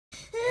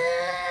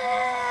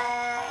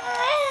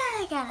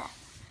Hannah,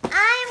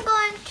 I'm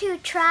going to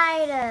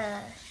try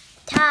to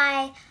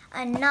tie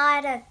a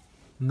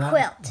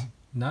Knot-a-Quilt.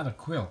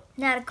 Knot-a-Quilt.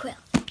 Knot-a-Quilt.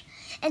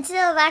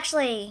 Instead of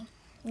actually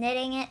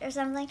knitting it or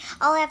something,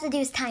 all I have to do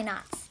is tie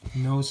knots.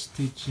 No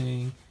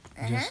stitching,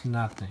 just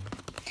nothing.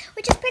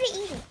 Which is pretty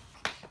easy.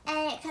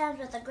 And it comes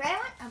with a gray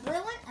one, a blue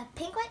one, a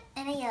pink one,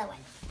 and a yellow one.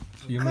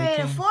 You're Create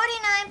making... a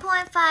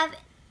 49.5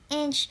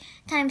 inch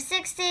times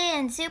 60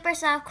 and super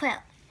soft quilt.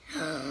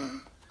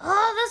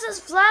 Oh, this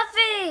is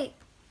fluffy.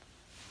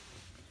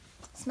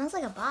 Smells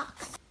like a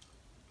box.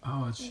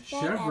 Oh, it's A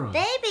Chevron.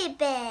 baby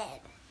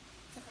bed.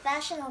 It's a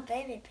fashionable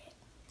baby bed.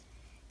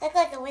 Look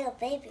like a little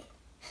baby.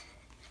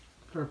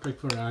 Perfect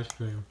for ice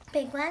cream.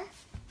 Pink one,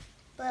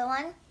 blue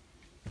one,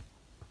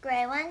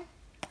 gray one,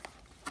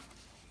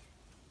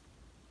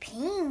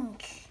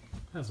 pink.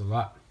 That's a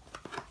lot.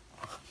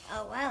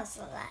 Oh wow, that's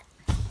a lot.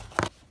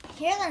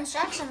 Here are the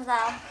instructions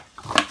though.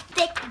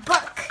 Thick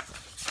book.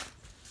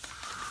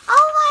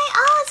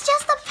 Oh, it's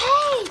just a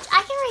page.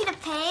 I can read a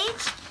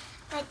page.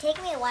 It might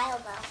take me a while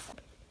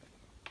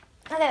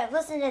though. Okay,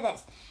 listen to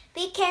this.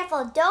 Be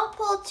careful. Don't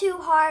pull too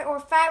hard or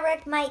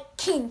fabric might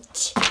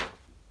kinch.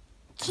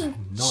 Kinch.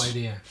 No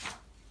idea.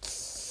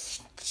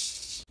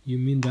 You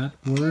mean that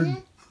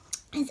word?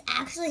 It's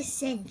actually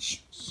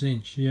cinch.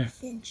 Cinch, yeah.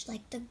 Cinch,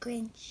 like the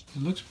Grinch.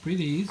 It looks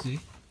pretty easy.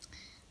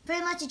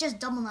 Pretty much you just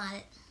double knot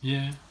it.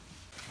 Yeah.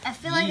 I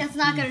feel like it's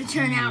not going to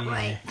turn out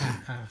right.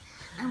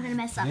 I'm going to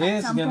mess up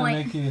at some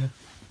point. It's going to make you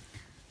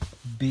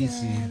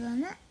busy.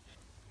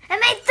 I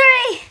made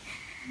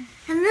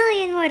 3! A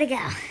million more to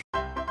go.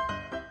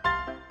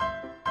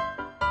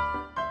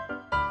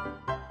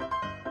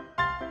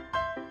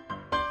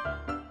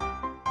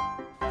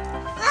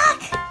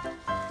 Look!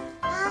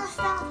 Almost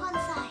done with one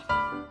side.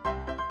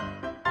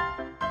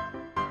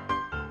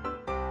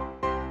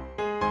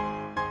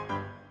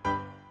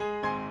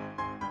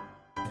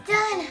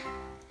 Done!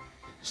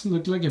 This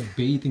looks like a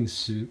bathing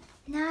suit.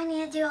 Now I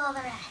need to do all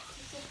the rest.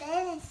 It's a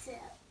bathing suit.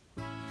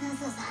 I'm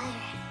so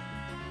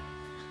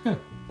tired.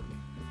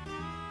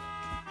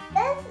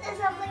 This is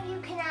something you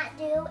cannot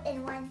do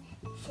in one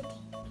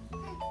sitting.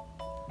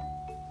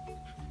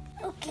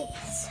 Okay,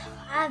 so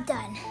I've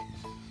done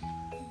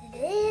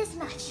this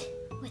much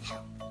with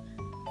help.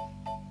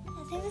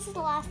 I think this is the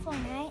last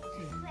one, right?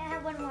 I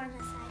have one more on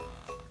this side.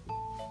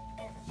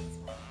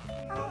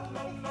 Oh,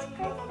 it's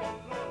perfect.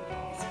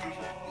 It's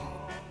perfect.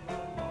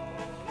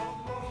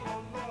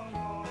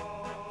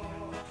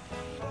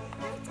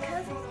 It's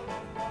cozy.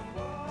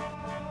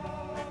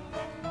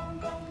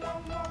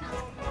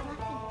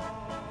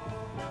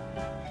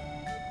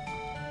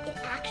 It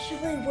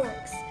actually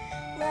works.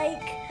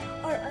 Like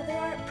our other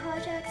art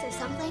projects or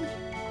something,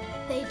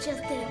 they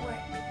just didn't work.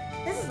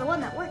 This is the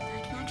one that worked.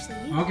 I can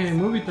actually use. Okay,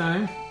 movie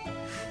time.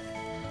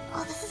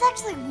 Oh, this is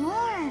actually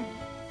warm.